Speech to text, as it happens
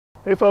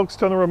Hey folks,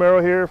 Tony Romero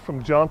here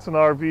from Johnson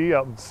RV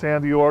out in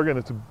Sandy, Oregon.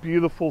 It's a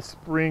beautiful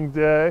spring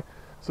day.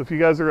 So if you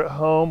guys are at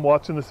home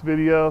watching this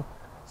video,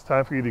 it's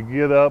time for you to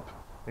get up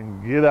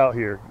and get out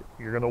here.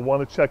 You're going to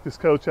want to check this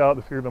coach out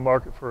if you're in the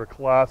market for a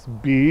Class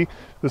B.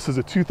 This is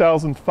a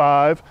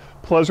 2005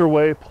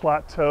 Pleasureway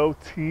Plateau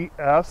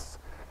TS.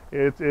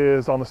 It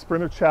is on the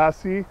Sprinter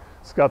chassis.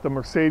 It's got the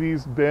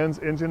Mercedes-Benz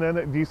engine in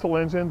it, diesel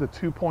engine, the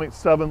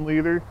 2.7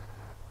 liter.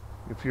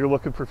 If you're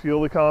looking for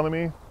fuel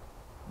economy,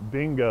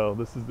 bingo,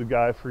 this is the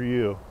guy for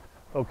you.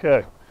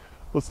 Okay,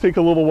 let's take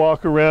a little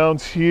walk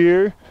around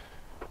here.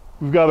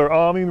 We've got our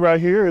awning right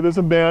here. It is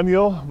a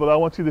manual, but I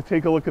want you to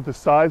take a look at the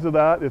size of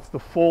that. It's the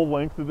full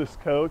length of this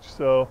coach,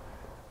 so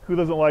who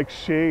doesn't like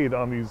shade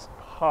on these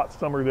hot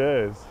summer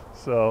days?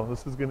 So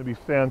this is going to be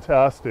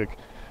fantastic.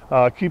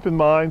 Keep in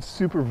mind,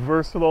 super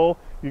versatile.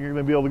 You're going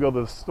to be able to go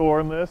to the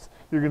store in this.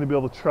 You're going to be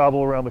able to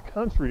travel around the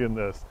country in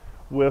this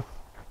with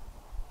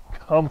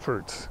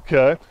comfort.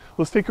 Okay,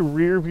 let's take a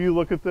rear view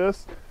look at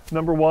this.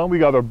 Number one, we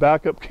got our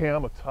backup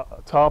cam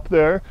top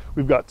there.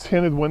 We've got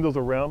tinted windows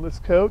around this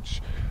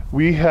coach.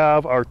 We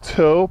have our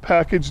tow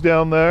package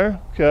down there.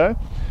 Okay,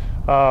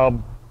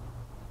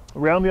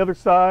 around the other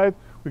side,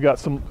 we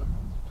got a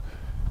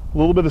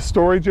little bit of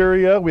storage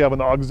area. We have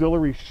an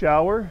auxiliary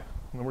shower,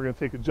 and we're going to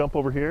take a jump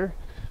over here.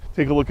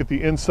 Take a look at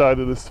the inside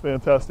of this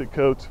fantastic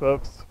coach,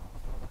 folks.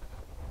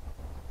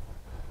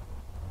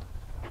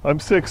 I'm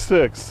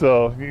 6'6",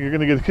 so you're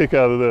gonna get a kick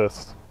out of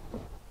this.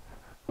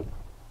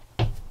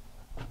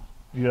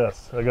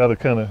 Yes, I gotta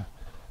kind of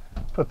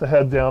put the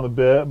head down a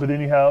bit, but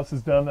anyhow, this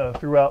is done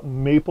throughout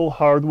maple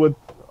hardwood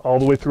all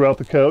the way throughout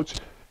the coach.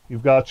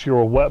 You've got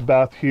your wet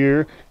bath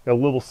here, got a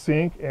little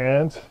sink,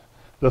 and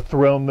the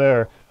throne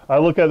there. I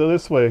look at it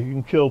this way, you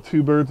can kill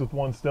two birds with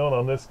one stone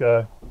on this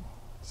guy.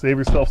 Save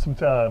yourself some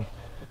time.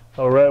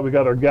 All right, we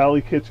got our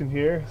galley kitchen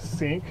here,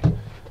 sink.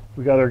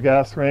 We got our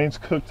gas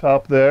range,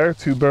 cooktop there,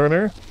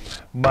 2-burner,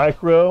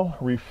 micro,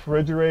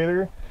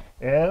 refrigerator,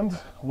 and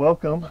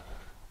welcome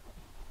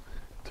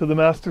to the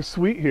master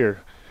suite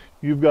here.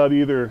 You've got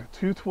either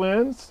two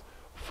twins,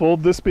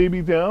 fold this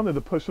baby down at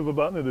the push of a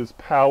button, it is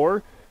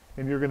power,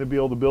 and you're going to be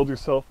able to build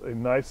yourself a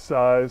nice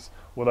size,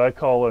 what I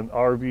call an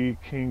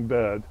RV king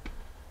bed.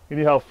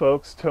 Anyhow,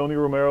 folks, Tony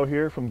Romero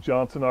here from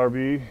Johnson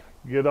RV.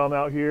 Get on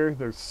out here.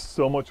 There's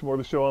so much more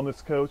to show on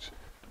this coach.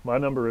 My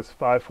number is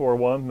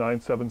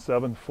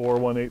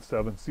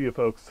 541-977-4187. See you,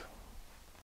 folks.